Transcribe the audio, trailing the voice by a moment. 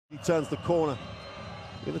He turns the corner.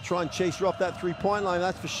 Going to try and chase her off that three-point line,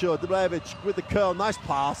 that's for sure. Dublevic with the curl, nice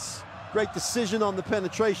pass. Great decision on the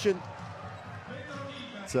penetration.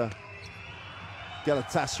 It's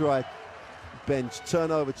Galatasaray bench,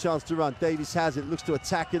 turnover, chance to run. Davies has it, looks to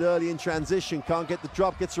attack it early in transition. Can't get the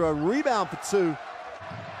drop, gets her a rebound for two.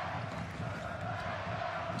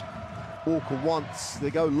 Walker once,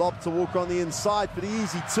 they go lob to Walker on the inside for the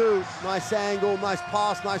easy two. Nice angle, nice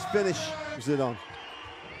pass, nice finish. Who's it on?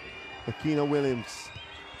 Akina Williams.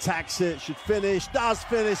 Attacks it, should finish, does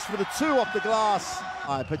finish for the two off the glass.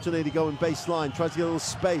 All right, Petronelli going baseline, tries to get a little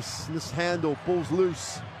space. In this handle, ball's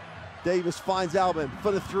loose. Davis finds Albin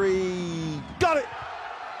for the three. Got it!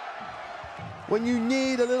 When you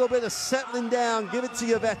need a little bit of settling down, give it to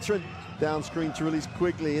your veteran. Down screen to release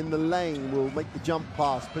quickly, in the lane, will make the jump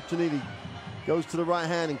pass. Petronelli goes to the right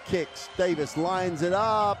hand and kicks. Davis lines it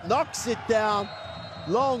up, knocks it down.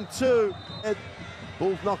 Long two.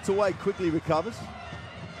 Ball's knocked away, quickly recovers.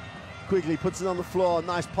 Quigley puts it on the floor,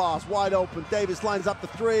 nice pass, wide open. Davis lines up the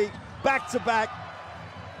three, back to back.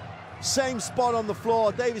 Same spot on the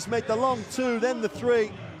floor. Davis made the long two, then the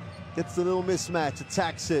three. Gets the little mismatch,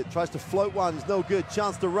 attacks it, tries to float one, it's no good.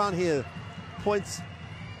 Chance to run here. Points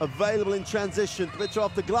available in transition. Dimitrov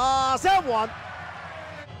off the glass, and one.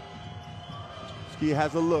 Ski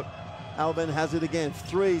has a look. Albin has it again.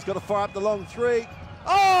 Three, he's got to fire up the long three.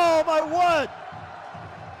 Oh my word!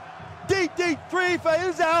 Deep three for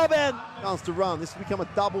Albin. Chance to run. This will become a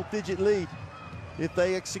double-digit lead if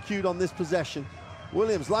they execute on this possession.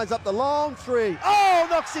 Williams lines up the long three. Oh,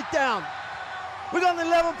 knocks it down. We got an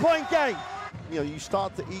 11-point game. You know, you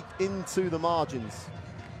start to eat into the margins.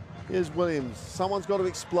 Here's Williams. Someone's got to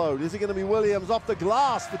explode. Is it going to be Williams off the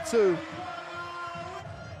glass for two?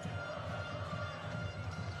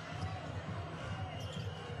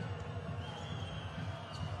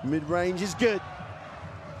 Mid-range is good.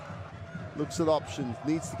 Looks at options,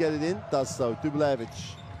 needs to get it in, does so. Dublevic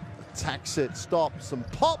attacks it, stops and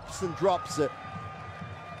pops and drops it.